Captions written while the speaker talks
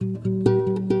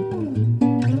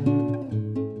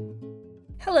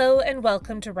and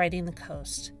welcome to Writing the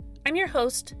Coast. I'm your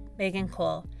host, Megan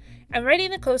Cole, and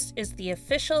Writing the Coast is the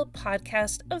official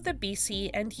podcast of the BC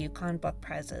and Yukon Book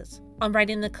Prizes. On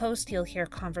Writing the Coast, you'll hear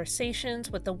conversations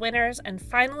with the winners and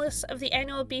finalists of the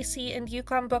annual BC and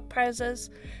Yukon Book Prizes,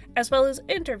 as well as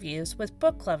interviews with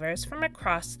book lovers from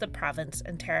across the province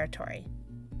and territory.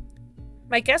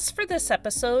 My guests for this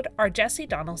episode are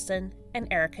Donaldson and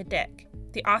Erika Dyck,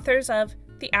 the authors of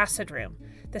The Acid Room,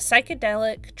 The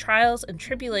Psychedelic Trials and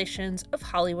Tribulations of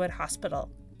Hollywood Hospital.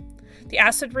 The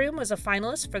Acid Room was a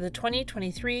finalist for the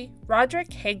 2023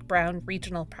 Roderick Haig Brown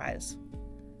Regional Prize.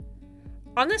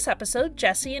 On this episode,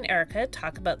 Jessie and Erika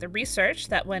talk about the research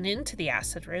that went into the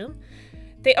Acid Room.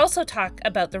 They also talk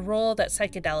about the role that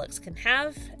psychedelics can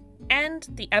have and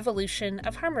the evolution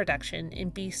of harm reduction in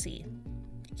BC.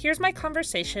 Here's my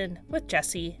conversation with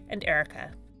Jessie and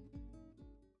Erika.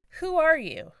 Who are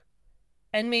you?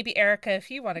 And maybe Erika, if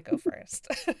you want to go first.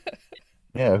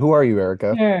 Yeah, who are you,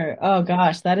 Erika? Sure. Oh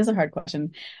gosh, that is a hard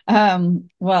question.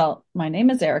 Well, my name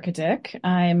is Erika Dyck.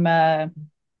 I'm a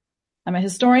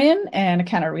historian and a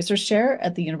Canada Research Chair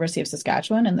at the University of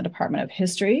Saskatchewan in the Department of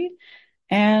History.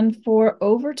 And for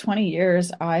over 20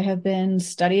 years, I have been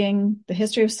studying the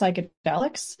history of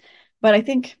psychedelics. But I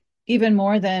think even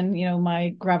more than, my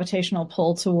gravitational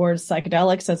pull towards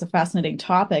psychedelics as a fascinating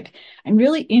topic, I'm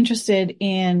really interested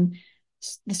in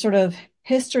the sort of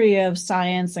history of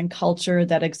science and culture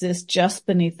that exists just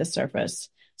beneath the surface.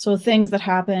 So things that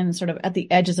happen sort of at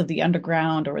the edges of the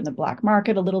underground or in the black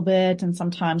market a little bit, and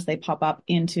sometimes they pop up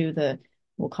into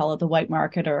we'll call it the white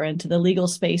market or into the legal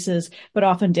spaces, but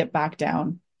often dip back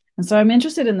down. And so I'm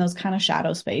interested in those kind of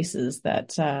shadow spaces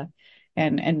that,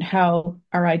 and how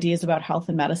our ideas about health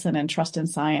and medicine and trust in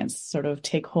science sort of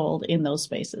take hold in those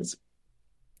spaces.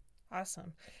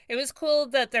 Awesome. It was cool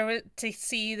that there was to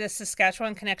see the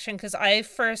Saskatchewan connection because I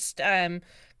first kind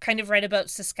of read about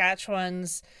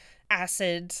Saskatchewan's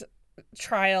acid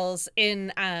trials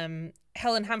in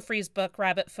Helen Humphrey's book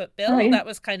Rabbit-Foot Bill. Oh, yeah. That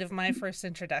was kind of my first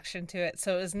introduction to it.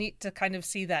 So it was neat to kind of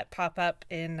see that pop up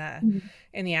in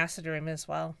the Acid Room as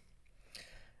well.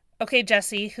 Okay,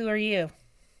 Jessie, who are you?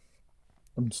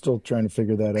 I'm still trying to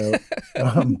figure that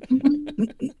out.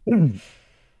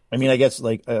 I mean, I guess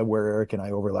where Eric and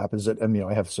I overlap is that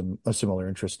I have a similar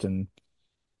interest in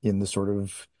the sort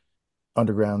of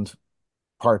underground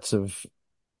parts of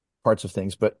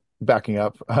things. But backing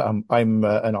up, I'm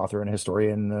an author and a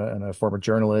historian and a former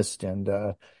journalist, and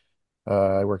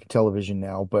I work in television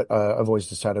now. But I've always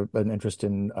just had an interest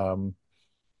in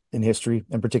history,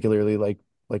 and particularly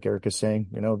like Eric is saying,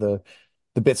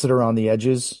 the bits that are on the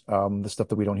edges, the stuff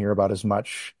that we don't hear about as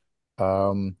much.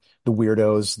 The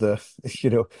weirdos,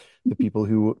 the people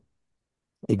who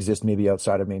exist maybe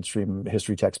outside of mainstream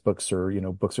history textbooks or,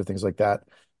 books or things like that.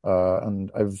 And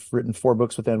I've written 4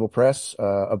 books with Anvil Press,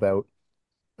 about,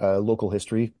 local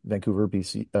history, Vancouver,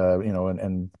 BC,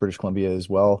 and British Columbia as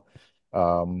well.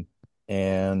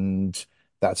 And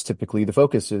that's typically the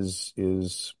focus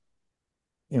is,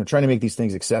 trying to make these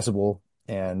things accessible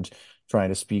and trying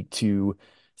to speak to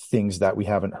things that we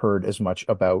haven't heard as much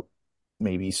about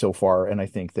maybe so far. And I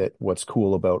think that what's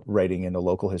cool about writing in the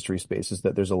local history space is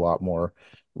that there's a lot more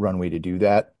runway to do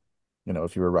that.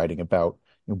 If you were writing about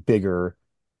bigger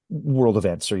world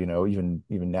events or, even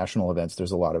national events,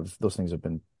 there's a lot of those things have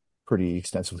been pretty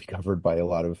extensively covered by a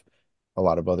lot of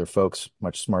other folks,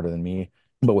 much smarter than me.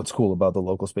 But what's cool about the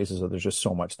local space is that there's just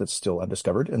so much that's still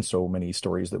undiscovered and so many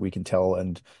stories that we can tell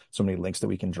and so many links that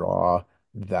we can draw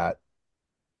that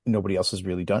nobody else has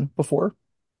really done before.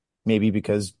 Maybe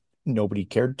because nobody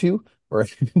cared to, or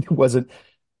it wasn't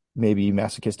maybe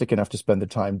masochistic enough to spend the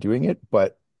time doing it.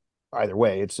 But either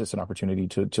way, it's just an opportunity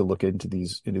to look into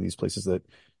these places that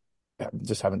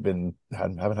just haven't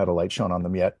had a light shone on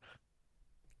them yet,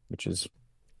 which is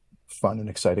fun and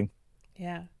exciting.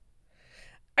 Yeah.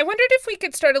 I wondered if we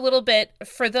could start a little bit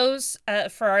for those,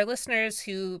 for our listeners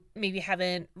who maybe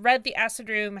haven't read The Acid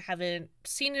Room, haven't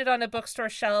seen it on a bookstore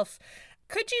shelf.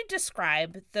 Could you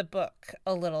describe the book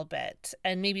a little bit?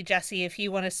 And maybe Jessie, if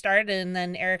you want to start, and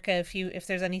then Erika, if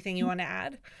there's anything you want to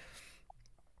add.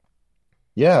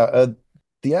 Yeah,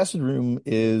 The Acid Room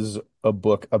is a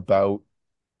book about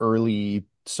early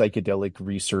psychedelic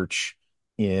research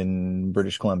in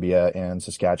British Columbia and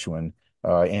Saskatchewan,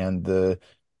 and the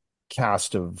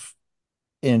cast of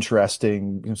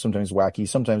interesting, sometimes wacky,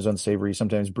 sometimes unsavory,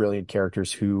 sometimes brilliant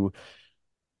characters who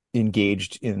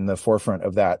engaged in the forefront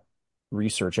of that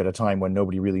research at a time when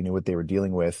nobody really knew what they were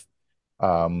dealing with.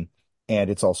 And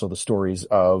it's also the stories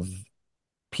of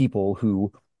people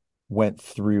who went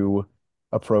through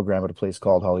a program at a place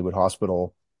called Hollywood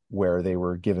Hospital where they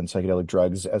were given psychedelic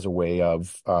drugs as a way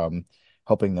of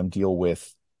helping them deal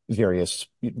with various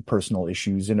personal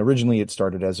issues. And originally it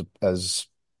started as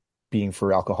being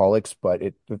for alcoholics, but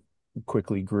it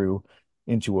quickly grew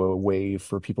into a way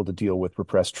for people to deal with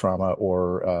repressed trauma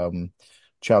or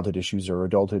childhood issues or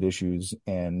adulthood issues,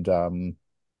 and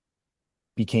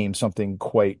became something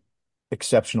quite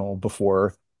exceptional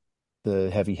before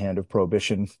the heavy hand of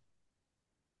prohibition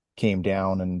came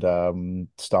down and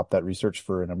stopped that research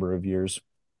for a number of years.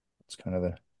 It's kind of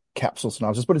the capsule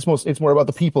synopsis, but it's more about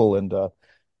the people and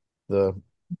the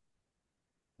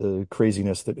the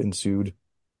craziness that ensued.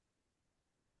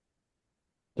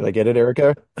 Did I get it,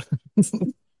 Erika?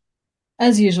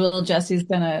 As usual, Jesse's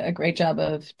done a great job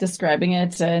of describing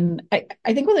it. And I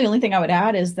think the only thing I would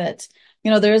add is that,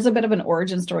 there is a bit of an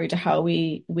origin story to how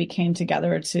we came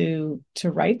together to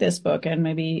write this book. And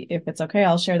maybe if it's okay,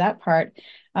 I'll share that part.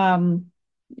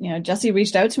 Jesse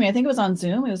reached out to me. I think it was on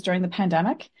Zoom. It was during the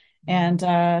pandemic.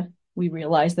 And we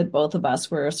realized that both of us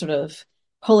were sort of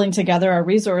pulling together our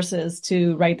resources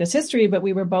to write this history, but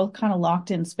we were both kind of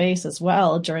locked in space as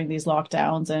well during these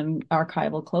lockdowns and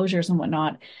archival closures and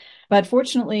whatnot. But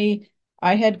fortunately,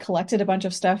 I had collected a bunch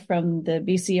of stuff from the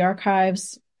BC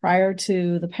archives prior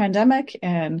to the pandemic,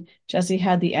 and Jesse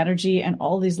had the energy and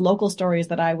all these local stories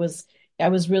that I was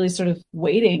really sort of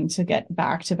waiting to get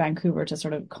back to Vancouver to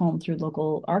sort of comb through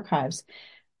local archives.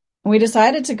 And we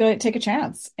decided to go take a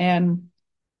chance and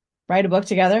write a book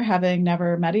together, having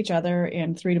never met each other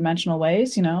in three-dimensional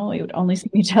ways. We would only see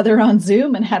each other on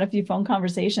Zoom and had a few phone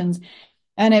conversations.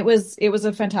 And it was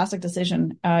a fantastic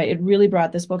decision. It really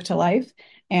brought this book to life,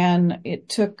 and it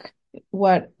took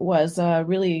what was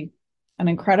really an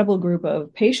incredible group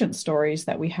of patient stories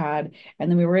that we had,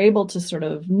 and then we were able to sort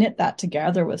of knit that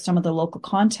together with some of the local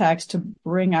context to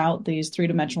bring out these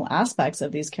three-dimensional aspects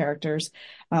of these characters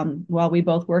while we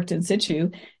both worked in situ.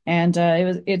 And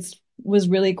it was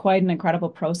really quite an incredible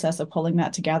process of pulling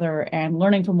that together and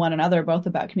learning from one another, both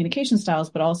about communication styles,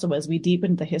 but also as we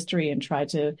deepened the history and tried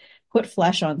to put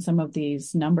flesh on some of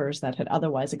these numbers that had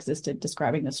otherwise existed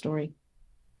describing the story.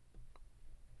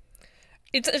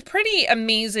 It's a pretty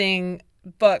amazing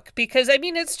book because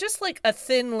it's just like a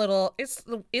thin little,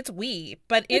 it's wee,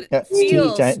 but it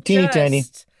feels teeny tiny.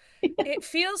 It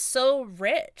feels so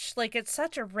rich. Like, it's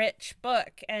such a rich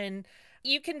book, and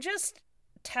you can just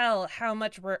tell how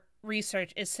much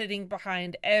research is sitting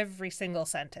behind every single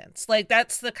sentence. Like,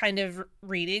 that's the kind of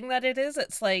reading that it is.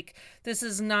 It's like, this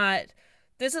is not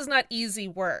easy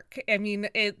work.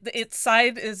 Its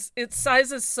size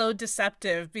is so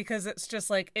deceptive because it's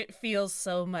just like, it feels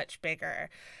so much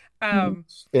bigger.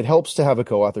 It helps to have a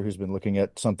co-author who's been looking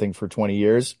at something for 20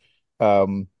 years.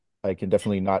 I can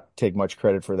definitely not take much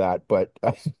credit for that, but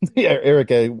yeah,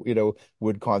 Erika,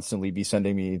 would constantly be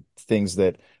sending me things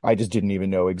that I just didn't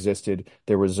even know existed.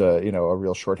 There was a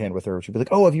real shorthand with her. She'd be like,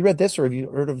 "Oh, have you read this, or have you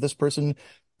heard of this person?"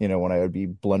 When I would be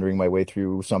blundering my way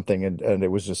through something, and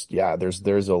it was just, yeah,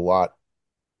 there's a lot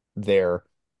there,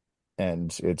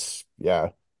 and it's, yeah.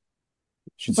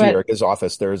 You should see Erika's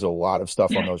office. There's a lot of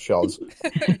stuff on those shelves.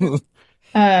 It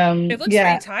looks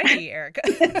pretty tidy,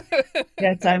 Erika.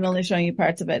 Yes, I'm only showing you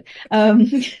parts of it.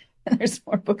 There's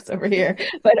more books over here,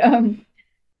 but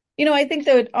I think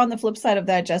that on the flip side of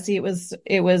that, Jesse,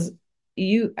 it was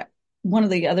you. One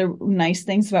of the other nice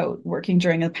things about working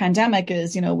during a pandemic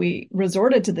is, we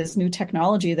resorted to this new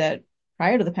technology that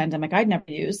prior to the pandemic I'd never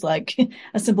used, like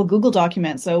a simple Google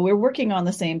document. So we're working on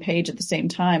the same page at the same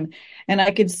time, and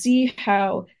I could see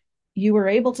how you were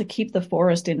able to keep the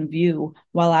forest in view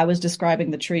while I was describing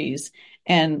the trees.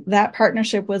 And that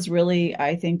partnership was really,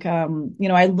 I think, I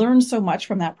learned so much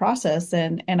from that process,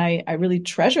 and I really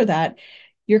treasure that.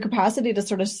 Your capacity to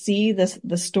sort of see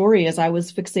the story as I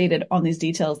was fixated on these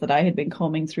details that I had been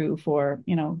combing through for,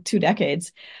 2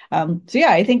 decades. So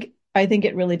yeah, I think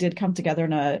it really did come together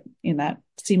in that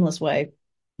seamless way.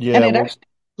 Yeah. And actually,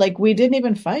 like, we didn't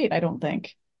even fight, I don't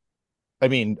think. I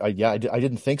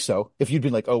didn't think so. If you'd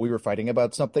been like, "Oh, we were fighting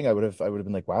about something," I would have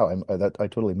been like, "Wow, I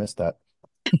totally missed that."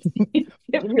 It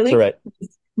really right.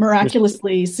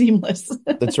 Miraculously seamless.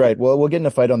 That's right. Well, we'll get in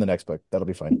a fight on the next book. That'll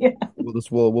be fine. Yeah.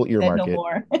 We'll earmark no it.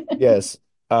 More. Yes.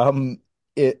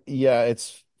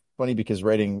 It's funny because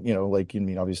writing,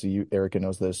 obviously Erika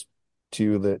knows this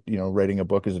too, that, writing a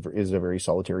book is a very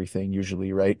solitary thing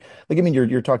usually, right? Like,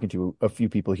 you're talking to a few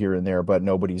people here and there, but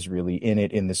nobody's really in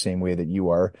it in the same way that you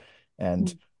are.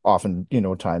 And often,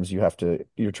 times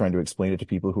you're trying to explain it to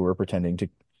people who are pretending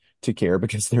to care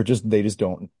because they just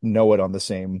don't know it on the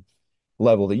same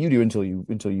level that you do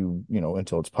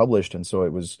until it's published. And so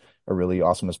it was a really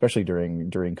awesome, especially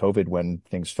during COVID when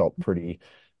things felt pretty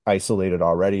isolated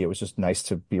already. It was just nice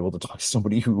to be able to talk to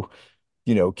somebody who,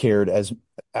 cared as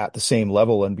at the same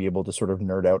level and be able to sort of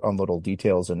nerd out on little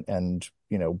details. And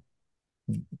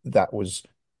that was,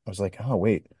 I was like, oh,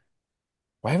 wait,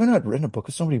 why haven't I written a book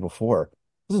with somebody before?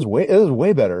 This is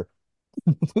way better.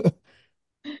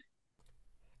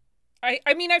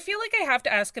 I mean, I feel like I have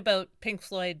to ask about Pink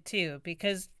Floyd too,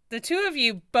 because the two of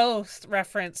you both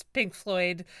reference Pink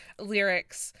Floyd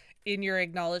lyrics in your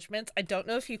acknowledgments. I don't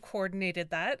know if you coordinated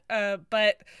that,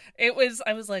 but I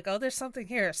was like, oh, there's something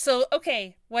here. So,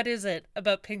 okay, what is it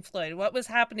about Pink Floyd? What was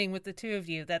happening with the two of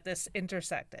you that this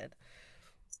intersected?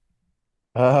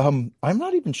 I'm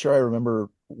not even sure I remember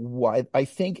why. I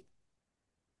think,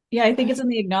 Yeah, I think it's in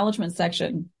the acknowledgement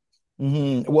section.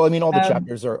 well, I mean, Um,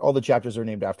 all the chapters are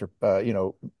named after,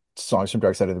 songs from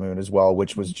Dark Side of the Moon as well,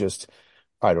 which was just,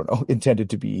 I don't know, intended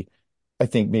to be, I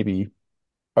think maybe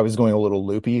I was going a little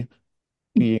loopy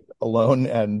being alone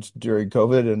and during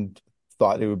COVID and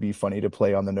thought it would be funny to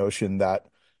play on the notion that,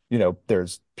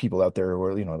 there's people out there who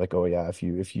are, like, oh yeah, if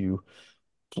you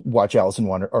watch Alice in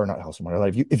Wonder or not Alice in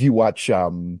Wonderland, if you watch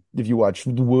The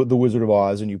Wizard of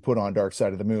Oz and you put on Dark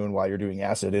Side of the Moon while you're doing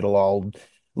acid, it'll all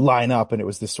line up. And it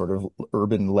was this sort of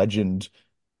urban legend,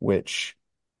 which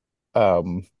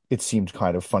it seemed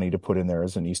kind of funny to put in there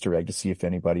as an Easter egg to see if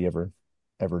anybody ever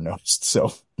noticed.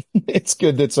 So it's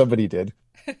good that somebody did.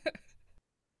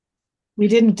 we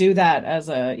didn't do that as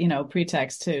a,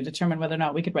 pretext to determine whether or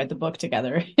not we could write the book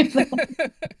together.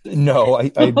 No,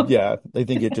 yeah, I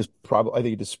think it just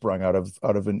sprung out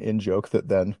of an in joke that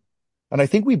then, and I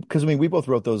think because I mean we both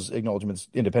wrote those acknowledgments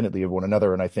independently of one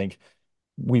another, and I think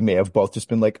we may have both just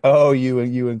been like, oh, you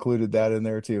included that in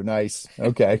there too. Nice.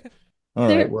 Okay. All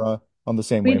right. There, We're on the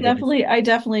same we wavelength. definitely, I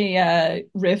definitely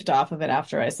riffed off of it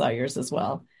after I saw yours as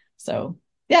well. So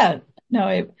yeah,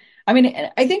 no, I mean,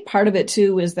 I think part of it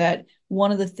too is that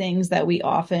one of the things that we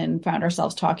often found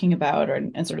ourselves talking about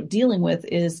and sort of dealing with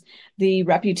is the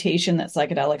reputation that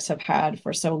psychedelics have had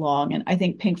for so long. And I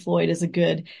think Pink Floyd is a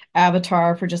good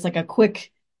avatar for just like a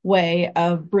quick way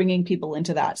of bringing people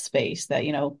into that space that,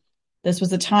 this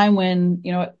was a time when,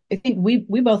 I think we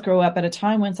both grew up at a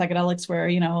time when psychedelics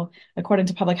were, according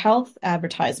to public health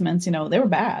advertisements, they were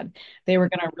bad. They were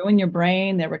going to ruin your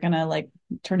brain. They were going to like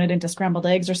turn it into scrambled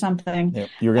eggs or something. Yeah,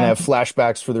 you're gonna have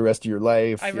flashbacks for the rest of your I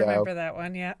life. Yeah. remember that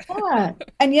one, yeah. Yeah.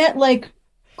 And yet, like,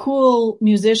 cool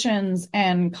musicians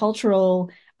and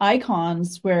cultural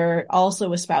icons were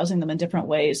also espousing them in different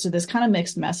ways. So this kind of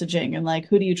mixed messaging and like,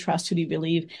 who do you trust? Who do you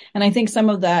believe? And I think some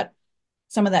of that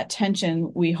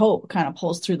tension we hope kind of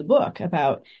pulls through the book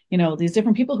about, these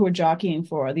different people who are jockeying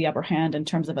for the upper hand in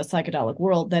terms of a psychedelic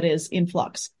world that is in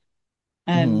flux.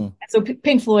 And Mhm. so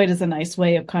Pink Floyd is a nice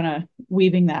way of kind of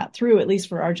weaving that through, at least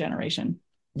for our generation.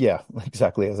 Yeah,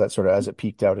 exactly. As it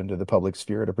peaked out into the public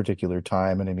sphere at a particular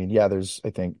time. And I mean, yeah, I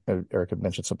think Erica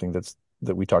mentioned something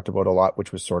that we talked about a lot,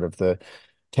 which was sort of the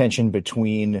tension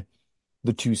between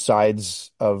the two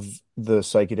sides of the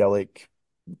psychedelic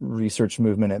research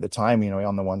movement at the time.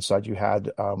 On the one side, you had,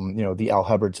 the Al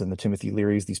Hubbards and the Timothy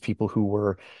Learys, these people who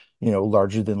were,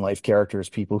 larger than life characters,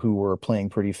 people who were playing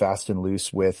pretty fast and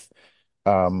loose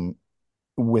um,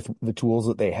 with the tools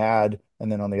that they had.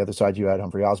 And then on the other side, you had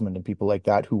Humphrey Osmond and people like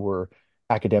that who were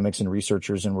academics and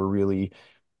researchers and were really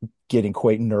getting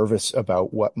quite nervous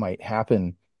about what might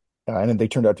happen. And then they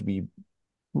turned out to be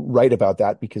right about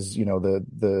that because,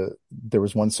 there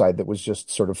was one side that was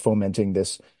just sort of fomenting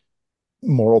this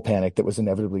moral panic that was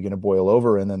inevitably going to boil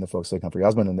over. And then the folks like Humphrey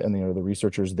Osmond and the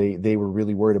researchers, they were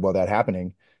really worried about that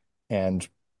happening. And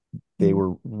they Mm.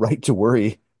 were right to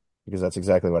worry because that's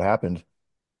exactly what happened.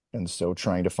 And so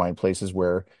trying to find places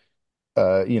where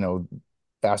uh, you know,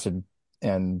 acid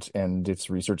and its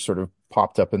research sort of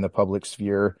popped up in the public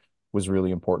sphere was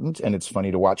really important. And it's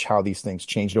funny to watch how these things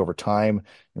changed over time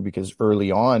because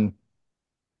early on,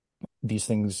 these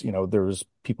things, there was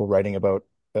people writing about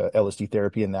LSD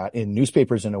therapy and that in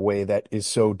newspapers in a way that is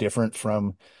so different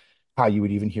from how you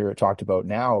would even hear it talked about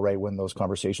now, right? When those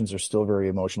conversations are still very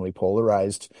emotionally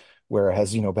polarized.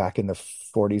 Whereas, back in the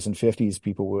 40s and 50s,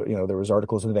 people would, there was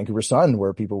articles in the Vancouver Sun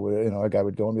where people would, a guy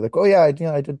would go and be like, oh yeah, I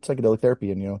did psychedelic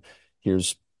therapy and,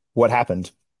 here's what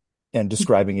happened and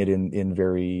describing it in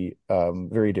very,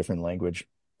 very different language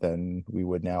than we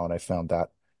would now. And I found that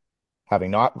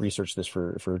having not researched this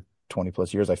for 20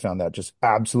 plus years, I found that just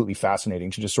absolutely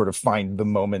fascinating to just sort of find the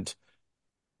moment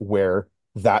where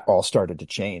that all started to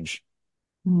change.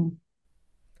 Mm.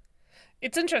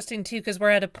 It's interesting too because we're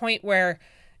at a point where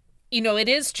it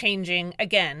is changing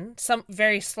again, some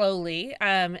very slowly,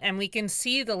 and we can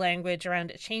see the language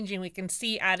around it changing. We can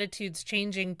see attitudes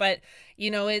changing, but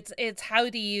it's how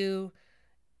do you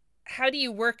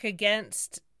work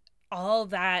against all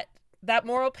that that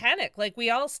moral panic. Like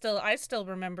I still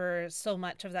remember so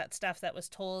much of that stuff that was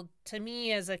told to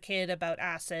me as a kid about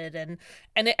acid, and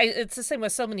it's the same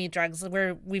with so many drugs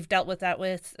where we've dealt with that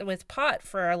with pot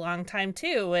for a long time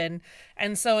too,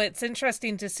 and so it's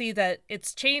interesting to see that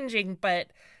it's changing, but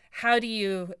how do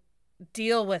you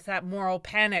deal with that moral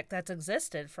panic that's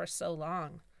existed for so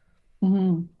long?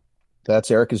 Mhm. That's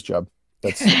Erika's job.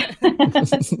 That's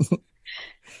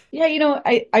Yeah,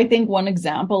 I think one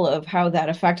example of how that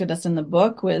affected us in the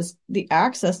book was the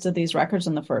access to these records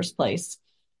in the first place.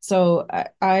 So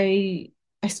I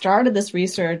started this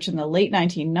research in the late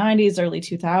 1990s, early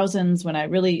 2000s when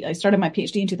I started my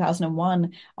PhD in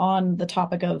 2001 on the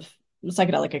topic of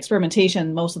psychedelic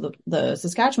experimentation, most of the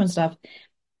Saskatchewan stuff.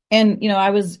 And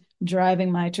I was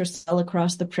driving my Tercel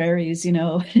across the prairies,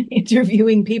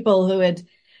 interviewing people who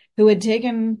had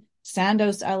taken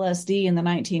Sandoz LSD in the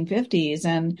 1950s.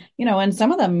 And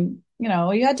some of them,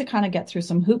 you had to kind of get through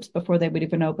some hoops before they would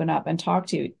even open up and talk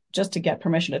to you, just to get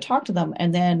permission to talk to them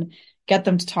and then get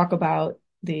them to talk about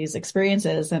these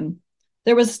experiences. And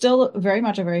there was still very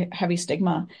much a very heavy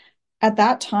stigma. At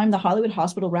that time, the Hollywood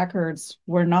Hospital records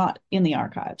were not in the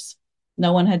archives.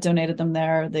 No one had donated them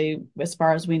there. As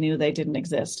far as we knew, they didn't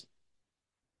exist.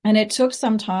 And it took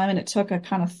some time and it took a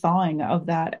kind of thawing of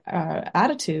that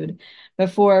attitude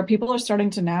before people are starting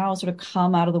to now sort of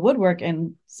come out of the woodwork,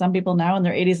 and some people now in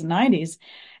their 80s and 90s.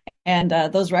 And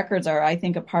those records are, I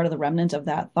think, a part of the remnant of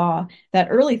that thaw, that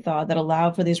early thaw that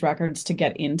allowed for these records to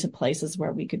get into places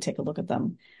where we could take a look at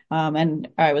them. And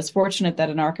I was fortunate that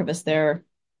an archivist there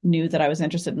knew that I was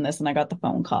interested in this, and I got the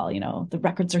phone call, the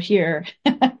records are here.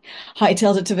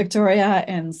 Hightailed it to Victoria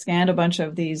and scanned a bunch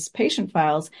of these patient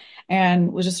files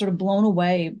and was just sort of blown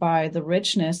away by the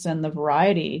richness and the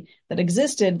variety that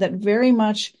existed that very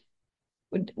much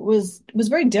was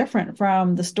very different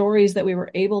from the stories that we were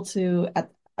able to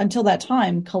until that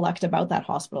time collect about that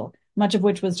hospital, much of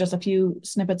which was just a few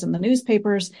snippets in the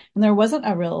newspapers. And there wasn't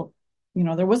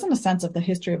there wasn't a sense of the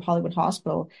history of Hollywood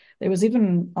Hospital. There was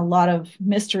even a lot of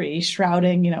mystery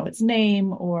shrouding, its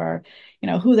name or,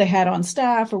 who they had on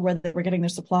staff or where they were getting their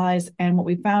supplies. And what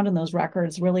we found in those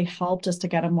records really helped us to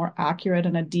get a more accurate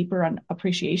and a deeper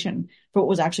appreciation for what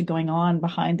was actually going on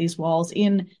behind these walls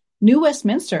in New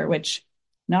Westminster, which,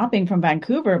 not being from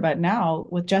Vancouver, but now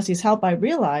with Jesse's help, I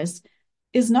realized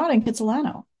is not in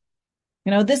Kitsilano.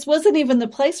 This wasn't even the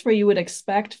place where you would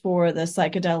expect for the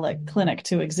psychedelic clinic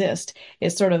to exist.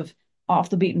 It's sort of off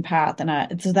the beaten path.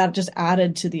 And so that just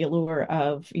added to the allure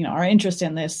of, our interest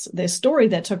in this story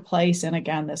that took place. And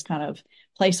again, this kind of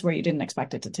place where you didn't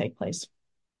expect it to take place.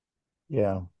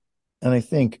 yeah. And I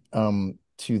think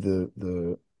to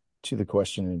the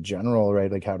question in general,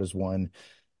 right? Like how does one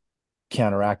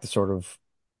counteract the sort of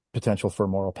potential for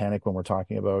moral panic when we're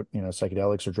talking about,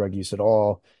 psychedelics or drug use at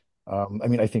all? I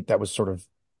mean, I think that was sort of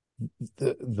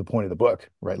the point of the book,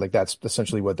 right? Like that's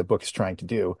essentially what the book is trying to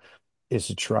do, is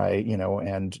to try,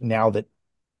 and now that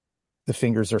the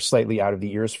fingers are slightly out of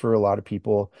the ears for a lot of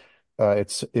people,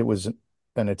 it was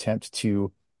an attempt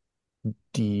to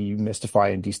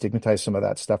demystify and destigmatize some of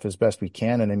that stuff as best we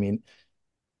can. And I mean,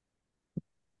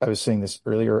 I was saying this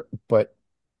earlier, but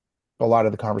a lot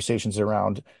of the conversations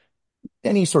around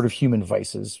any sort of human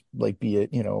vices, like be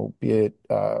it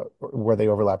where they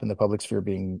overlap in the public sphere,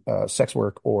 being sex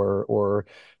work or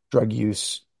drug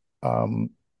use,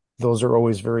 those are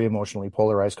always very emotionally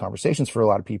polarized conversations for a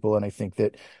lot of people. And I think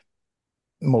that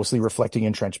mostly reflecting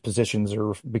entrenched positions,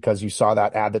 or because you saw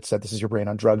that ad that said this is your brain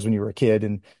on drugs when you were a kid,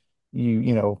 and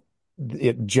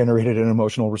it generated an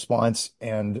emotional response,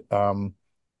 and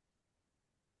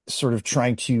sort of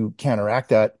trying to counteract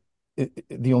that.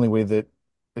 The only way that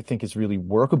I think is really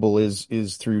workable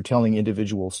is through telling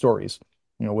individual stories,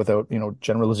 without,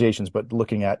 generalizations, but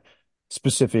looking at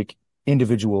specific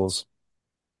individuals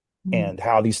and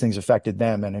how these things affected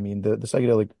them. And I mean, the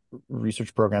psychedelic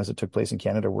research programs that took place in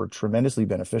Canada were tremendously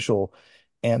beneficial,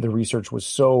 and the research was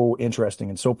so interesting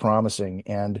and so promising.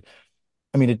 And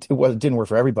I mean, it didn't work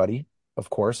for everybody. Of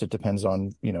course, it depends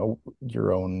on,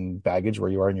 your own baggage,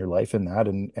 where you are in your life and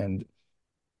that,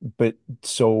 but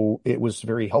so it was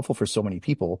very helpful for so many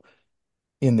people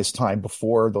in this time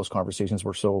before those conversations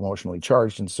were so emotionally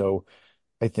charged. And so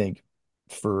I think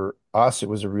for us, it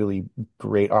was a really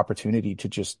great opportunity to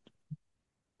just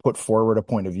put forward a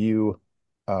point of view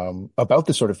about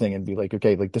this sort of thing and be like,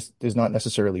 okay, like this is not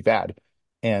necessarily bad.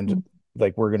 And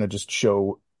like, we're going to just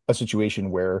show a situation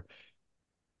where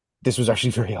this was actually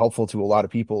very helpful to a lot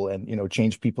of people and,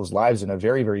 changed people's lives in a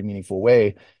very, very meaningful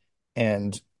way.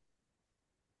 And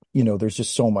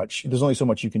there's only so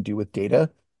much you can do with data,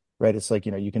 right? It's like,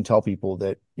 you can tell people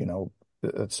that,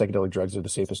 psychedelic drugs are the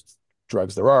safest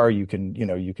drugs there are. You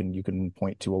can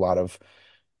point to a lot of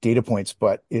data points,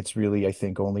 but it's really, I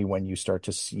think, only when you start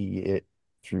to see it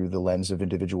through the lens of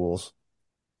individuals,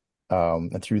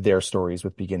 and through their stories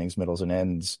with beginnings, middles, and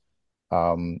ends,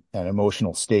 and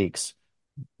emotional stakes,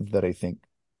 that I think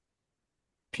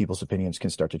people's opinions can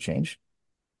start to change,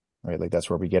 right? Like that's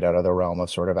where we get out of the realm of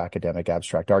sort of academic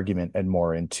abstract argument and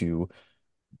more into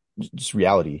just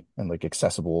reality and like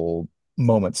accessible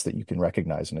moments that you can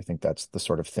recognize. And I think that's the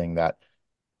sort of thing that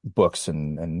books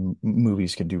and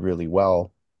movies can do really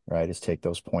well, right? Is take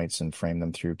those points and frame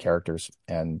them through characters.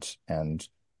 And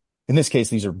in this case,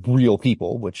 these are real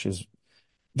people, which is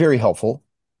very helpful,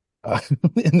 uh,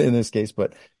 in this case.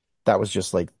 But that was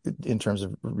just like, in terms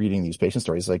of reading these patient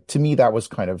stories, like to me, that was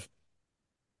kind of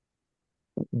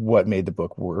what made the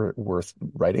book worth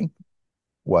writing,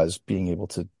 was being able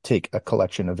to take a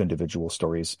collection of individual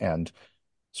stories and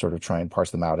sort of try and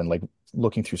parse them out. And like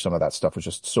looking through some of that stuff was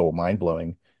just so mind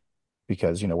blowing,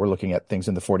 because, we're looking at things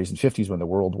in the 40s and 50s when the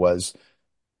world was,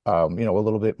 a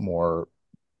little bit more,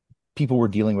 people were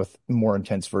dealing with more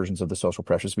intense versions of the social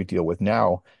pressures we deal with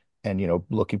now. And,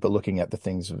 looking at the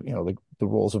things of, like the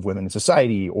roles of women in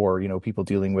society, or, people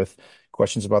dealing with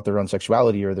questions about their own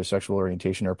sexuality or their sexual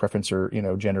orientation or preference, or,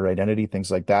 gender identity,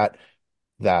 things like that,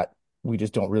 that we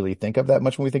just don't really think of that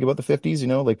much when we think about the 50s,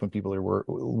 like when people were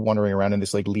wandering around in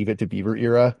this like Leave It to Beaver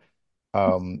era,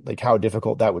 like how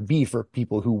difficult that would be for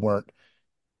people who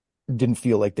didn't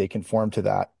feel like they conformed to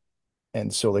that.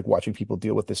 And so like watching people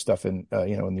deal with this stuff in,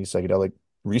 in these psychedelic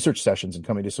research sessions and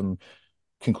coming to some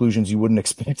conclusions you wouldn't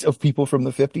expect of people from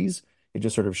the 50s, it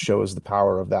just sort of shows the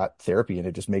power of that therapy. And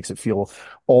it just makes it feel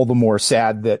all the more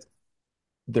sad that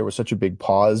there was such a big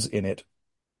pause in it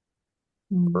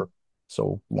for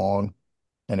so long.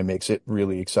 And it makes it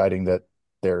really exciting that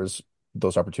there's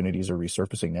those opportunities are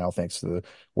resurfacing now, thanks to the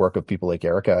work of people like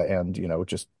Erika. And,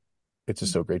 it's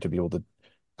just so great to be able to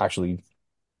actually,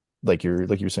 like you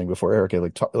were saying before,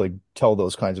 Erika, like tell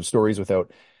those kinds of stories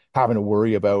without having to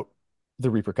worry about the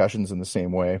repercussions in the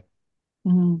same way.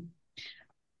 Mhm.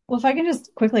 Well, if I can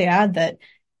just quickly add that,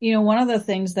 one of the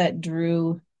things that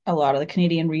drew a lot of the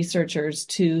Canadian researchers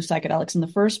to psychedelics in the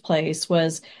first place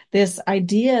was this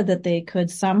idea that they could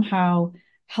somehow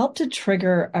help to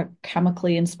trigger a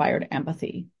chemically inspired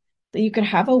empathy, that you could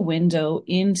have a window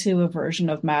into a version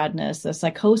of madness, a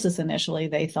psychosis initially,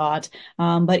 they thought,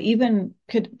 but even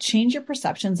could change your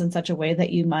perceptions in such a way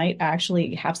that you might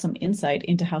actually have some insight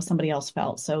into how somebody else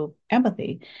felt. So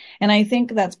empathy. And I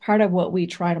think that's part of what we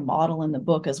try to model in the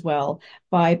book as well,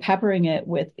 by peppering it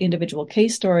with individual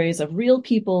case stories of real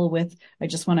people with, I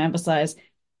just want to emphasize,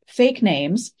 fake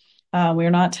names. We're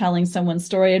not telling someone's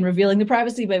story and revealing the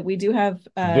privacy, but we do have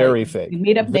Very fake,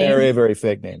 made up very, names. very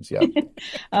fake names. Yeah.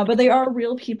 But they are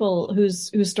real people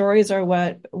whose stories are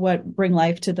what bring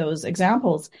life to those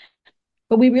examples.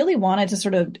 But we really wanted to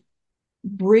sort of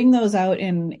bring those out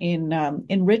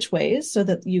in rich ways, so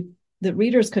that the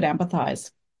readers could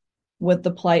empathize with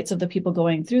the plights of the people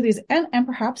going through these, and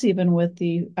perhaps even with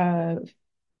the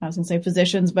I was going to say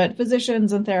physicians, but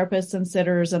physicians and therapists and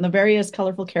sitters and the various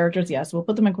colorful characters. Yes, we'll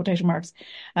put them in quotation marks.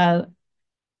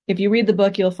 If you read the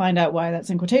book, you'll find out why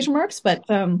that's in quotation marks. But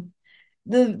the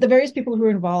various people who are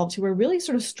involved, who are really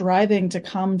sort of striving to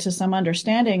come to some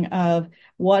understanding of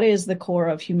what is the core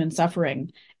of human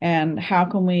suffering, and how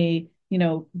can we,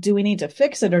 do we need to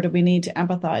fix it, or do we need to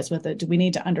empathize with it? Do we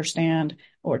need to understand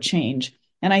or change?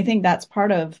 And I think that's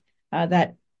part of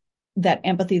that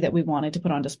empathy that we wanted to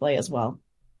put on display as well.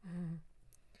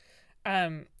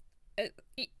 Um,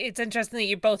 it's interesting that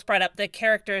you both brought up the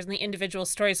characters and the individual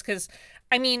stories, because,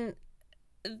 I mean,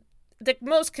 the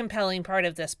most compelling part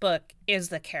of this book is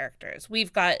the characters.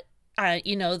 We've got,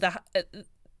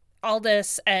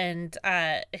 Aldous and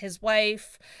his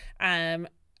wife,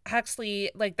 Huxley,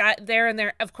 like that. There and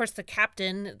there, of course, the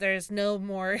captain. There's no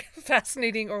more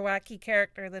fascinating or wacky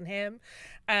character than him.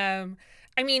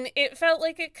 I mean, it felt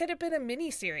like it could have been a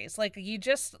mini series. Like, you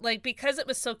just, like, because it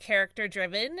was so character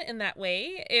driven in that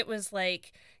way, it was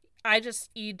like,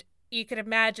 you could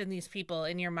imagine these people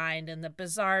in your mind and the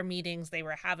bizarre meetings they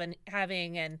were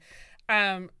having. And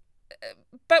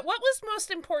but what was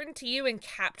most important to you in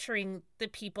capturing the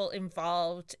people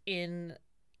involved in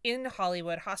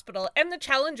Hollywood Hospital and the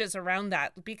challenges around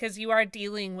that? Because you are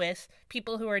dealing with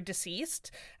people who are deceased.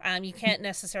 You can't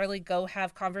necessarily go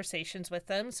have conversations with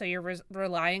them, so you're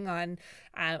relying on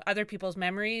other people's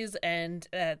memories and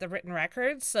the written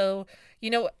records. So,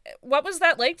 what was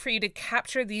that like for you to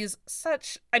capture these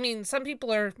some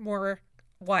people are more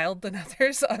wild than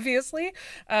others, obviously.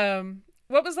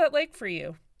 What was that like for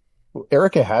you?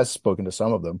 Erika has spoken to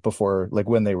some of them before, like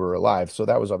when they were alive. So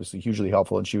that was obviously hugely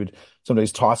helpful. And she would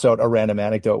sometimes toss out a random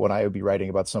anecdote when I would be writing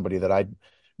about somebody that I'd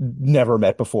never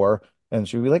met before. And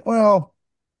she would be like, well,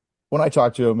 when I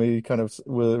talked to him, he kind of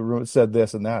said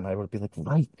this and that. And I would be like,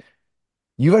 right.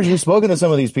 You've actually spoken to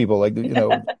some of these people. Like,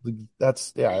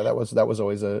 that's, yeah, that was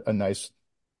always a nice,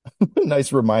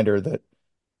 nice reminder that,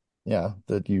 yeah,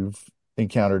 that you've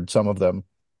encountered some of them.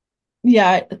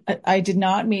 Yeah, I did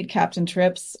not meet Captain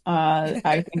Trips.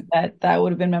 I think that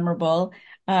would have been memorable.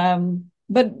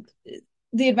 But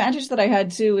the advantage that I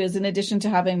had too is, in addition to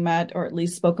having met or at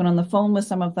least spoken on the phone with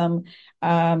some of them,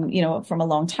 from a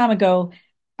long time ago,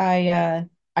 I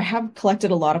have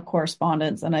collected a lot of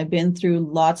correspondence, and I've been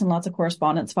through lots and lots of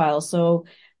correspondence files. So,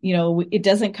 it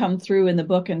doesn't come through in the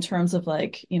book in terms of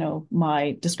like,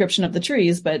 my description of the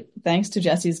trees, but thanks to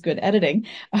Jesse's good editing,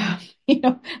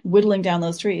 whittling down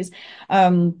those trees.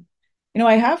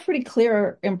 I have pretty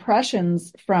clear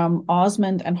impressions from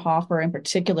Osmond and Hoffer in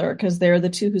particular, because they're the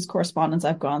two whose correspondence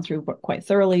I've gone through quite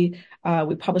thoroughly.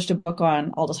 We published a book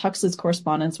on Aldous Huxley's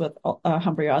correspondence with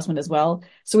Humphrey Osmond as well.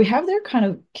 So we have their kind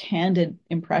of candid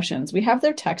impressions. We have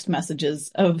their text messages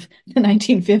of the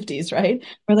 1950s, right?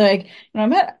 Where they're like, I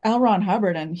met L. Ron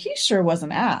Hubbard and he sure was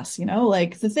an ass,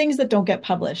 like the things that don't get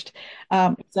published,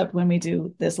 except when we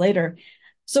do this later.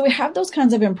 So we have those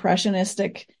kinds of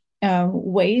impressionistic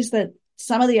ways that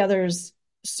some of the others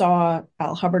saw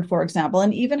Al Hubbard, for example,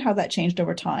 and even how that changed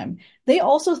over time. They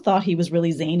also thought he was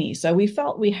really zany. So we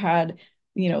felt we had,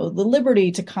 the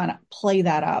liberty to kind of play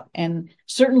that up. And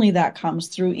certainly that comes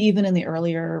through even in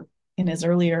his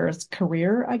earlier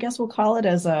career, I guess we'll call it,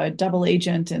 as a double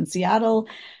agent in Seattle.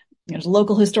 There's a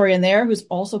local historian there who's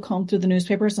also combed through the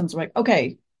newspapers and it's like,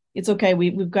 okay, it's okay.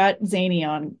 We've got zany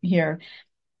on here.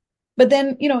 But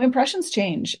then, impressions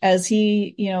change as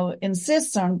he,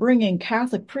 insists on bringing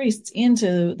Catholic priests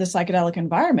into the psychedelic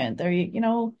environment. There,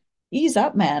 ease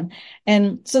up, man.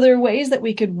 And so there are ways that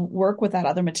we could work with that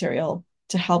other material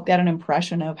to help get an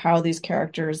impression of how these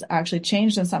characters actually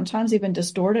changed and sometimes even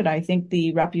distorted, I think,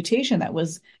 the reputation that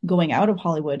was going out of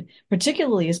Hollywood,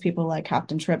 particularly as people like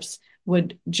Captain Trips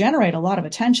would generate a lot of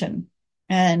attention.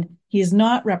 And he's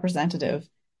not representative,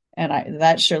 and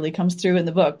that surely comes through in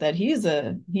the book that he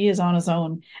is on his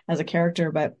own as a character.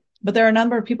 But there are a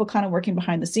number of people kind of working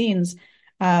behind the scenes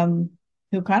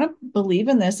who kind of believe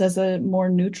in this as a more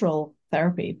neutral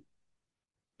therapy.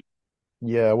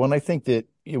 Yeah, well, and I think that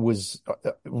it was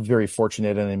very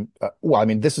fortunate, and well, I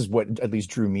mean, this is what at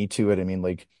least drew me to it. I mean,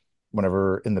 like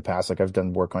whenever in the past, like I've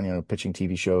done work on pitching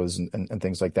TV shows and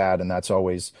things like that, and that's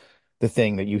always the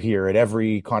thing that you hear at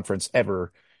every conference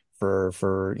ever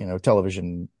for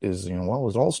television is well,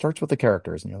 it all starts with the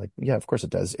characters, and you're like, yeah, of course it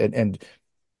does, and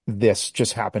this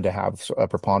just happened to have a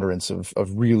preponderance of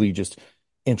really just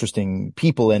interesting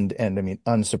people, and I mean,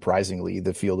 unsurprisingly,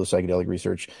 the field of psychedelic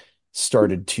research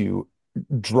started to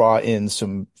draw in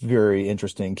some very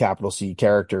interesting capital C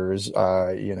characters.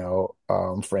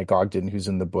 Frank Ogden, who's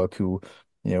in the book, who,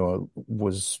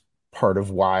 was part of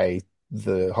why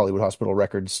the Hollywood Hospital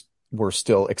records were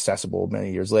still accessible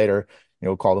many years later,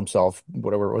 called himself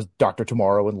whatever it was, Dr.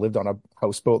 Tomorrow, and lived on a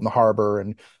houseboat in the harbor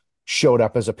and showed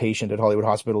up as a patient at Hollywood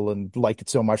Hospital and liked it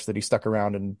so much that he stuck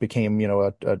around and became,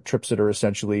 a trip sitter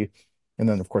essentially. And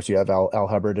then of course you have Al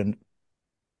Hubbard. And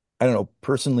I don't know,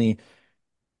 personally,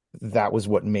 that was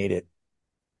what made it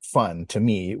fun to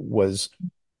me, was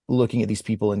looking at these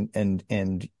people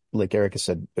and like Erika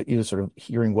said, sort of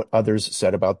hearing what others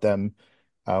said about them,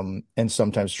 and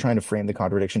sometimes trying to frame the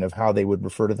contradiction of how they would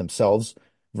refer to themselves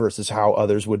versus how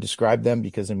others would describe them.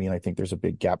 Because I mean, I think there's a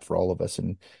big gap for all of us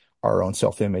in our own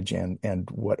self-image and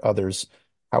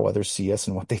how others see us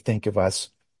and what they think of us.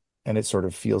 And it sort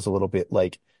of feels a little bit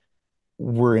like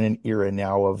we're in an era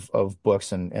now of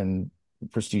books and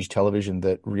prestige television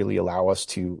that really allow us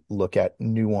to look at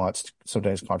nuanced,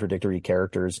 sometimes contradictory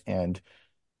characters. And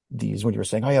these, when you were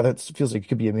saying, oh yeah, that feels like it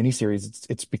could be a miniseries,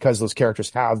 it's because those characters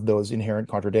have those inherent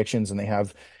contradictions and they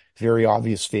have very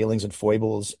obvious failings and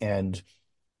foibles, and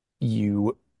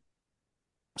you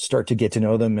start to get to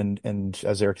know them, and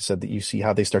as Erika said, that you see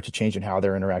how they start to change and how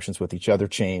their interactions with each other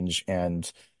change,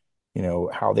 and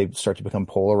how they start to become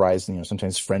polarized, and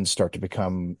sometimes friends start to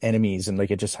become enemies, and like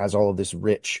it just has all of this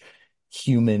rich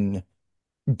human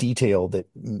detail that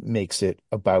makes it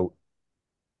about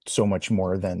so much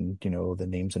more than the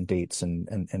names and dates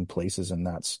and places. And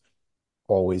that's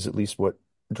always at least what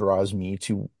draws me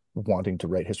to wanting to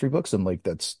write history books. And like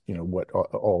that's what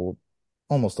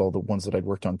almost all the ones that I'd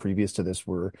worked on previous to this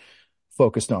were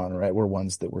focused on, right, were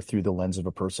ones that were through the lens of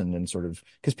a person, and sort of,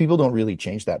 because people don't really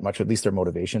change that much, at least their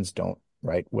motivations don't,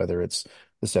 right? Whether it's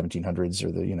the 1700s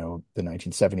or the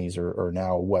 1970s, or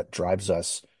now, what drives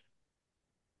us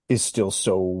is still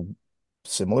so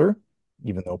similar,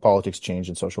 even though politics change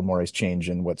and social mores change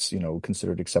and what's,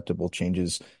 considered acceptable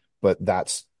changes. But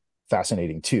that's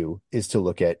fascinating too, is to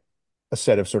look at a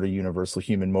set of sort of universal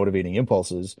human motivating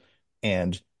impulses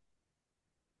and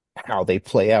how they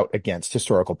play out against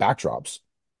historical backdrops,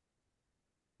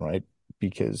 right?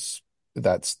 Because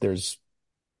there's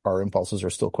our impulses are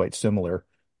still quite similar,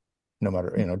 no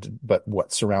matter, but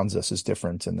what surrounds us is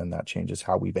different. And then that changes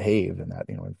how we behave. And that,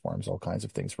 informs all kinds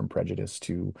of things, from prejudice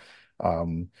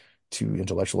um, to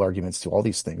intellectual arguments, to all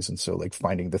these things. And so, like,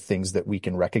 finding the things that we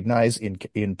can recognize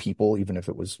in people, even if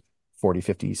it was 40,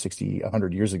 50, 60,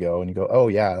 100 years ago, and you go, oh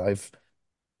yeah,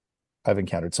 I've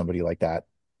encountered somebody like that.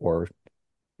 Or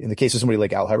in the case of somebody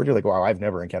like Al Hubbard, you're like, wow, I've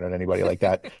never encountered anybody like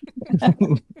that.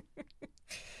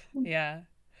 Yeah.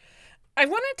 I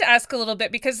wanted to ask a little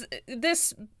bit because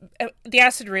the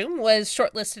Acid Room was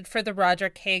shortlisted for the Roger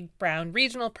Craig Brown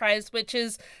Regional Prize, which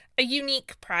is a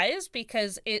unique prize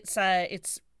because it's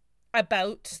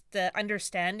about the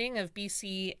understanding of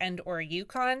BC and or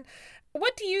Yukon.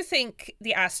 What do you think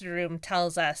the Acid Room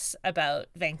tells us about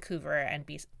Vancouver and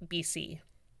BC?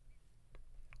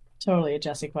 Totally a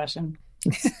Jesse question.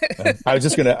 I was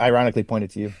just going to ironically point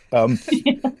it to you.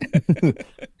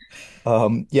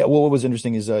 Yeah, well, what was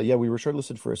interesting is, yeah, we were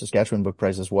shortlisted for a Saskatchewan Book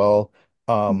Prize as well,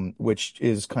 which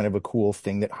is kind of a cool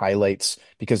thing that highlights,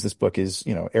 because this book is,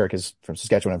 Erika's from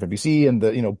Saskatchewan, I'm from BC,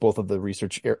 and both of the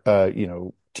research,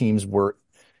 teams were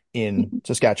in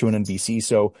Saskatchewan and BC.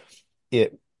 So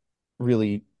it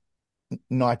really,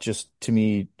 not just to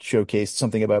me, showcased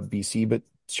something about BC, but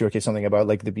showcased something about,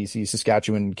 like, the BC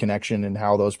Saskatchewan connection and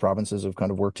how those provinces have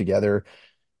kind of worked together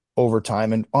over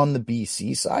time. And on the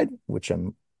BC side, which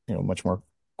I'm, much more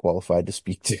qualified to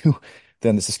speak to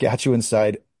than the Saskatchewan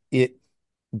side,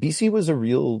 BC was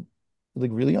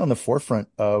really on the forefront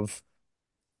of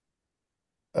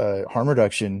harm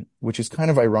reduction, which is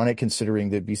kind of ironic considering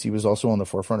that BC was also on the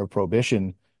forefront of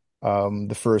prohibition.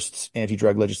 The first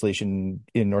anti-drug legislation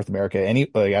in North America,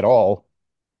 at all,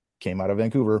 came out of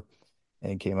Vancouver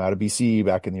and came out of BC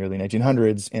back in the early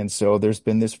 1900s. And so there's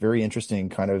been this very interesting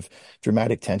kind of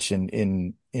dramatic tension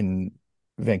in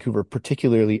Vancouver,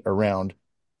 particularly around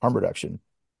harm reduction.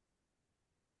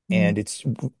 And it's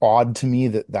odd to me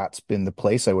that that's been the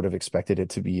place. I would have expected it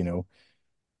to be,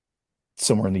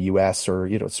 somewhere in the US, or,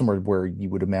 somewhere where you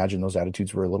would imagine those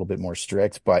attitudes were a little bit more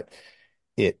strict. But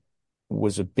it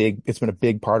it's been a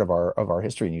big part of our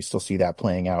history. And you still see that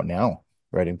playing out now,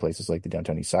 right? In places like the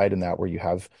Downtown East Side, and that, where you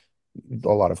have a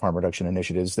lot of harm reduction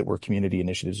initiatives that were community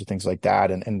initiatives or things like that.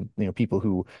 And people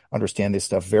who understand this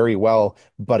stuff very well,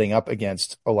 butting up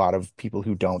against a lot of people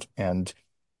who don't, and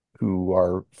who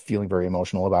are feeling very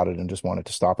emotional about it and just want it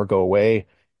to stop or go away.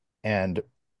 And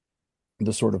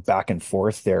the sort of back and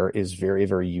forth there is very,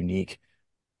 very unique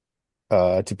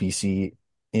to BC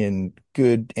in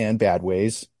good and bad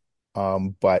ways.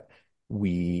 But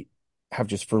we have,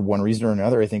 just for one reason or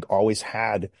another, I think, always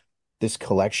had this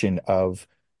collection of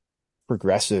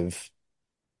progressive,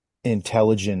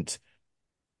 intelligent,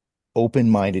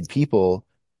 open-minded people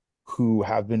who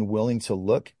have been willing to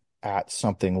look at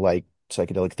something like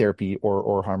psychedelic therapy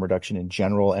or harm reduction in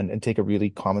general, and take a really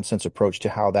common sense approach to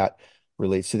how that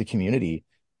relates to the community.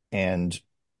 And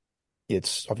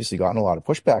it's obviously gotten a lot of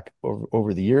pushback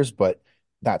over the years, but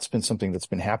that's been something that's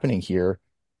been happening here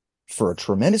for a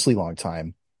tremendously long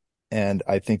time. And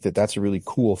I think that that's a really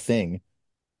cool thing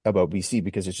about BC,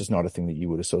 because it's just not a thing that you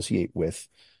would associate with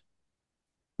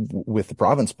the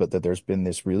province, but that there's been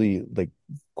this really, like,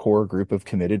 core group of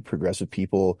committed progressive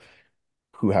people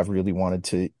who have really wanted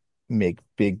to make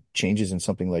big changes in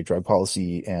something like drug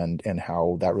policy and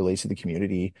how that relates to the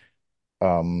community,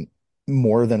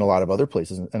 more than a lot of other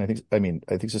places. And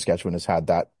I think Saskatchewan has had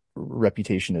that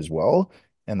reputation as well.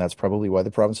 And that's probably why the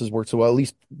provinces worked so well, at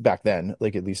least back then,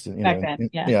 like, at least, Back then,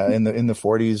 yeah. yeah, in the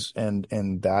 40s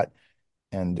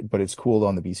but it's cool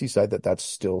on the BC side that that's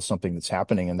still something that's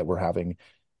happening, and that we're having,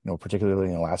 particularly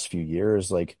in the last few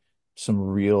years, like, some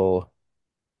real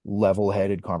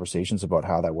level-headed conversations about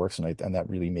how that works. And that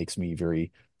really makes me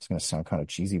very, it's going to sound kind of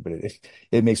cheesy, but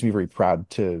it makes me very proud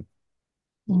to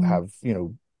have,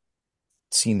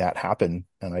 seen that happen.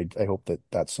 And I hope that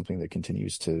that's something that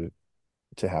continues to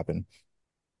happen.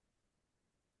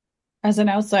 As an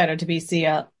outsider to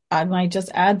BC, I might just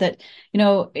add that,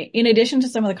 in addition to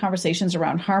some of the conversations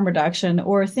around harm reduction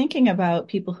or thinking about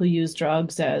people who use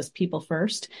drugs as people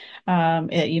first,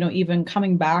 even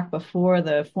coming back before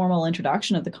the formal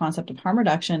introduction of the concept of harm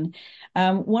reduction,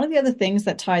 one of the other things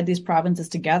that tied these provinces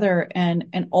together and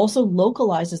also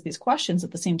localizes these questions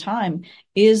at the same time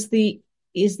is the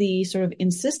sort of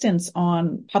insistence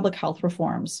on public health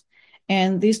reforms.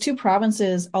 And these two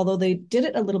provinces, although they did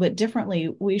it a little bit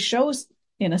differently, we show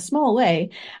in a small way,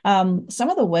 some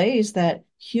of the ways that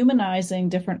humanizing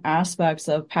different aspects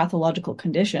of pathological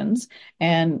conditions,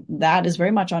 and that is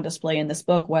very much on display in this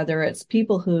book, whether it's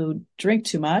people who drink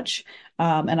too much,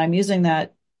 and I'm using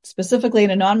that specifically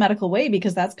in a non-medical way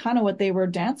because that's kind of what they were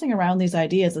dancing around these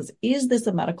ideas is this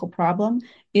a medical problem?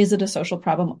 Is it a social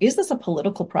problem? Is this a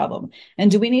political problem?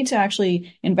 And do we need to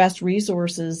actually invest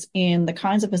resources in the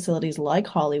kinds of facilities like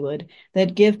Hollywood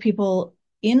that give people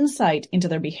insight into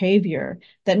their behavior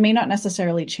that may not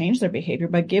necessarily change their behavior,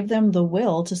 but give them the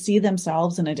will to see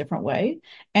themselves in a different way,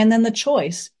 and then the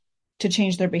choice to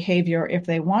change their behavior if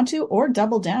they want to or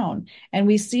double down. And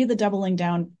we see the doubling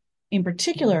down in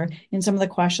particular in some of the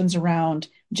questions around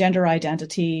gender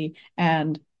identity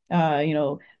and,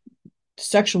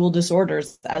 sexual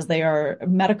disorders as they are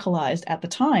medicalized at a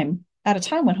time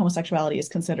when homosexuality is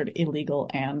considered illegal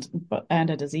and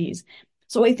a disease.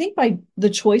 So I think by the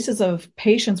choices of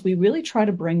patients, we really try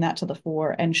to bring that to the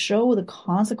fore and show the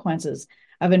consequences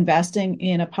of investing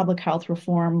in a public health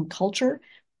reform culture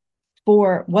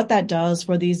for what that does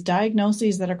for these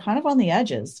diagnoses that are kind of on the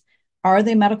edges. Are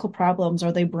they medical problems?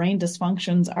 Are they brain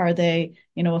dysfunctions? Are they,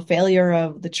 a failure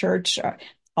of the church?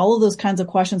 All of those kinds of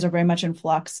questions are very much in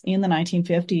flux in the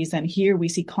 1950s. And here we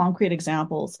see concrete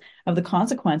examples of the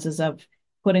consequences of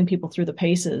putting people through the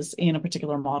paces in a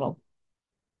particular model.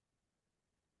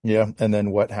 Yeah. And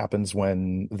then what happens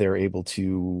when they're able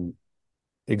to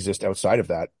exist outside of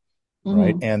that,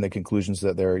 right? Mm-hmm. And the conclusions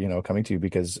that they're, coming to,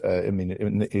 because,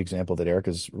 in the example that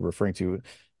Erika's referring to,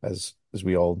 as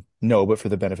we all know, but for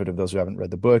the benefit of those who haven't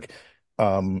read the book,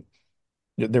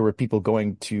 there were people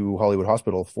going to Hollywood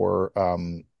Hospital for,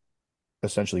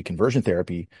 essentially conversion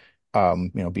therapy,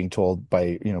 being told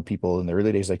by, people in the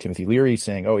early days like Timothy Leary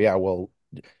saying, oh yeah, well,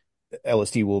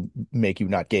 LSD will make you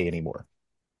not gay anymore.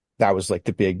 That was like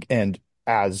the big, and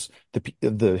as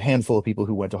the handful of people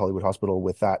who went to Hollywood Hospital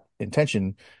with that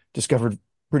intention discovered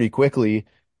pretty quickly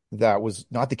that was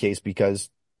not the case,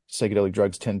 because psychedelic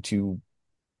drugs tend to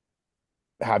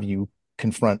have you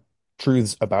confront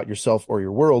truths about yourself or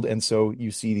your world. And so you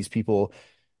see these people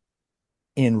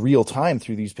in real time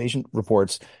through these patient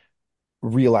reports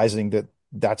realizing that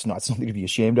that's not something to be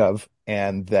ashamed of,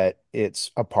 and that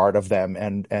it's a part of them,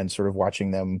 and sort of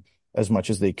watching them as much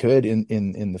as they could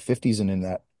in the 50s and in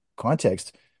that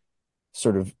context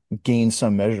sort of gain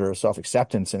some measure of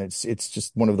self-acceptance. And it's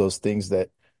just one of those things that,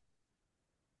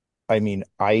 I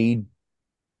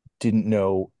didn't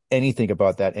know anything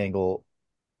about that angle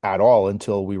at all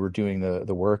until we were doing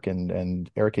the work. And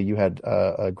Erika, you had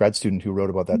a grad student who wrote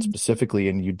about that specifically,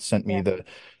 and you'd sent me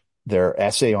their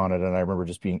essay on it. And I remember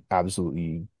just being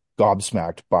absolutely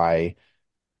gobsmacked by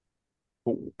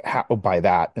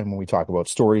that. And when we talk about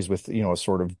stories with, a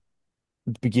sort of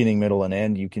beginning, middle, and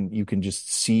end, you can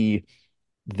just see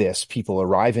this, people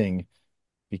arriving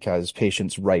because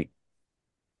patients write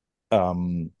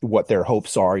what their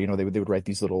hopes are. They would write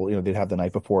these little, they'd have the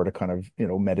night before to kind of,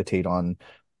 meditate on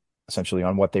essentially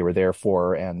on what they were there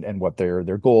for, and what their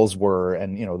goals were.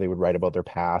 And, they would write about their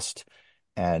past.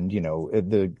 And,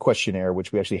 the questionnaire,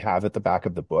 which we actually have at the back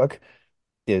of the book,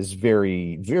 is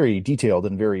very, very detailed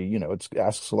and very, it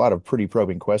asks a lot of pretty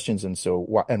probing questions. And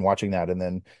so, and watching that and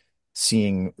then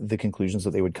seeing the conclusions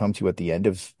that they would come to at the end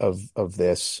of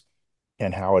this,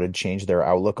 and how it had changed their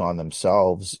outlook on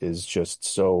themselves, is just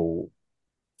so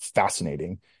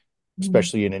fascinating,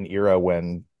 especially in an era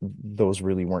when those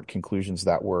really weren't conclusions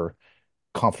that were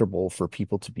comfortable for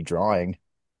people to be drawing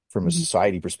from a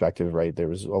society perspective, right? There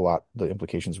was the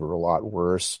implications were a lot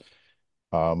worse.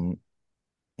 And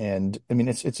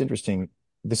it's interesting.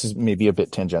 This is maybe a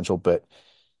bit tangential, but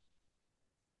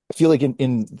I feel like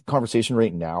in conversation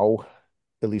right now,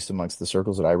 at least amongst the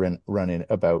circles that I run in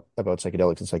about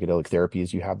psychedelics and psychedelic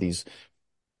therapies, you have these,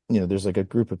 there's like a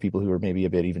group of people who are maybe a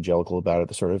bit evangelical about it,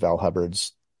 the sort of Al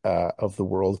Hubbards of the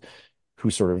world, who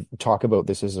sort of talk about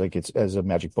this as like it's as a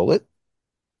magic bullet.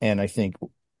 And I think,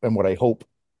 and what I hope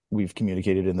we've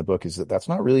communicated in the book, is that that's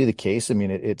not really the case.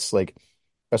 It's like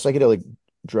a psychedelic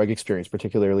drug experience,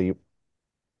 particularly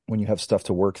when you have stuff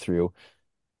to work through,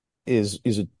 is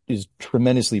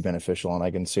tremendously beneficial. And I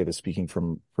can say this speaking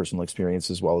from personal experience,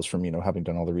 as well as from, having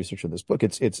done all the research in this book.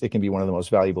 It can be one of the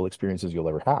most valuable experiences you'll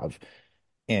ever have.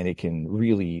 and it can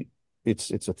really,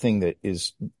 it's a thing that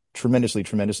is tremendously,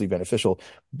 tremendously beneficial,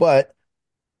 but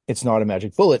it's not a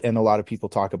magic bullet. And a lot of people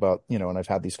talk about, and I've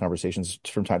had these conversations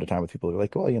from time to time with people who are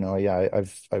like, well, yeah,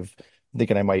 I've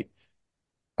thinking I might,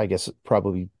 I guess,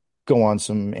 probably go on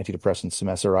some antidepressants, some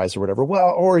SRIs or whatever. Well,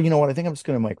 or you know what, I think I'm just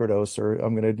going to microdose, or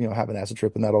I'm going to, have an acid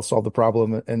trip, and that'll solve the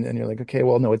problem. And you're like, okay,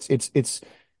 well, no, it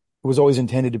was always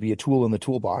intended to be a tool in the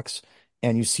toolbox.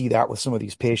 And you see that with some of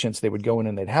these patients, they would go in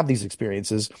and they'd have these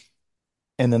experiences,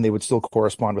 and then they would still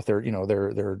correspond with their,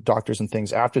 their doctors and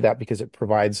things after that, because it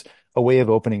provides a way of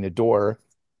opening the door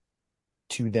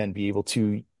to then be able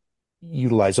to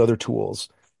utilize other tools.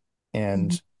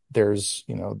 And there's,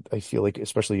 I feel like,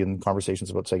 especially in conversations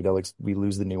about psychedelics, we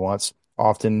lose the nuance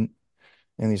often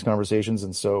in these conversations.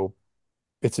 And so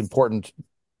it's important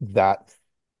that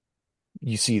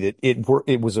you see that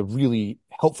it was a really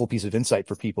helpful piece of insight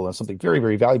for people, and something very,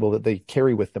 very valuable that they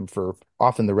carry with them for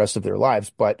often the rest of their lives,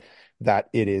 but that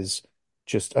it is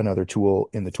just another tool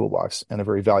in the toolbox, and a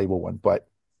very valuable one. But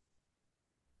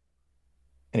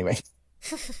anyway,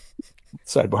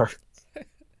 sidebar.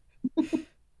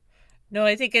 No,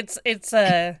 I think it's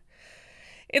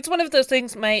one of those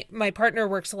things. My partner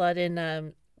works a lot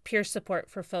in peer support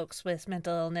for folks with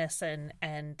mental illness, and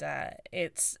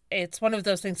it's one of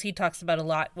those things he talks about a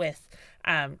lot with.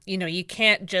 You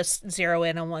can't just zero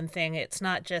in on one thing. It's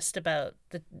not just about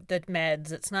the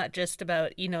meds. It's not just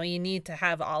about, you need to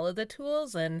have all of the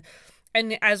tools. And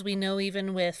as we know,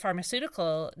 even with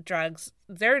pharmaceutical drugs,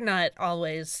 they're not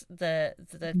always the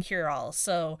cure-all.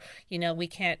 So, we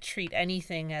can't treat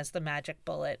anything as the magic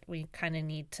bullet. We kind of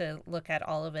need to look at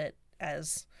all of it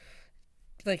as,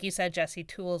 like you said, Jesse,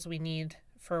 tools we need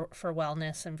for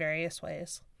wellness in various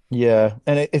ways. Yeah.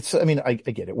 And I mean, I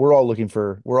get it. We're all looking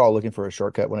for a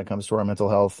shortcut when it comes to our mental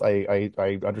health.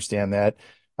 I understand that.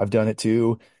 I've done it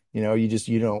too.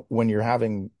 You don't, when you're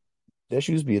having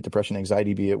issues, be it depression,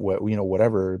 anxiety, be it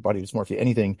whatever, body dysmorphia,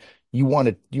 anything, you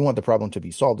want the problem to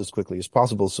be solved as quickly as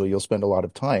possible. So you'll spend a lot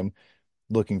of time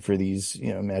looking for these,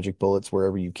 magic bullets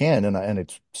wherever you can. And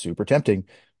it's super tempting,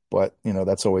 but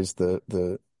that's always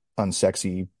the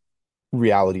unsexy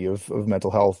reality of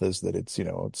mental health, is that it's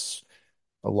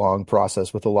a long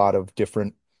process with a lot of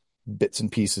different bits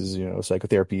and pieces,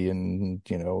 psychotherapy and,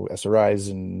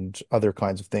 SRIs and other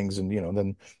kinds of things. And,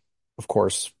 then of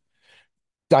course,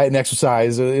 diet and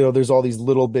exercise, there's all these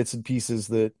little bits and pieces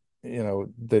that,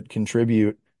 that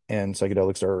contribute, and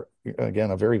psychedelics are,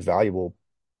 again, a very valuable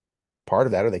part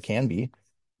of that, or they can be.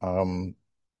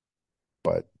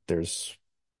 But there's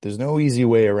no easy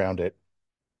way around it.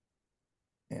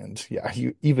 And yeah,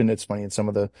 it's funny, in some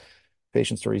of the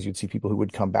patient stories, you'd see people who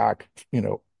would come back,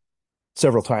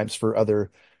 several times for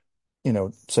other,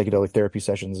 psychedelic therapy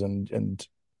sessions. And,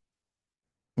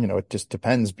 it just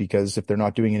depends, because if they're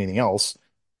not doing anything else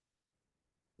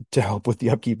to help with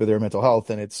the upkeep of their mental health,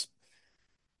 then it's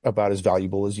about as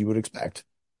valuable as you would expect.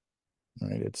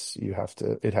 Right. It has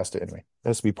to, anyway, it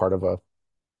has to be part of a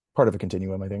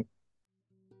continuum, I think.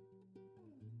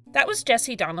 That was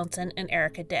Jesse Donaldson and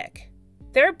Erika Dyck.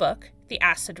 Their book, The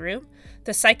Acid Room,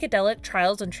 The Psychedelic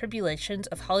Trials and Tribulations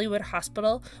of Hollywood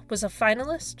Hospital, was a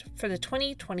finalist for the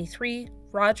 2023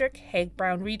 Roderick Haig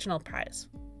Brown Regional Prize.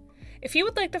 If you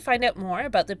would like to find out more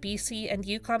about the BC and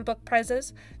Yukon Book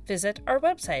Prizes, visit our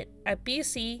website at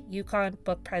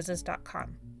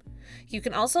bcyukonbookprizes.com. You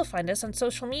can also find us on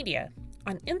social media,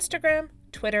 on Instagram,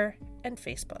 Twitter, and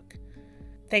Facebook.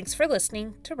 Thanks for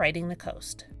listening to Writing the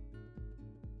Coast.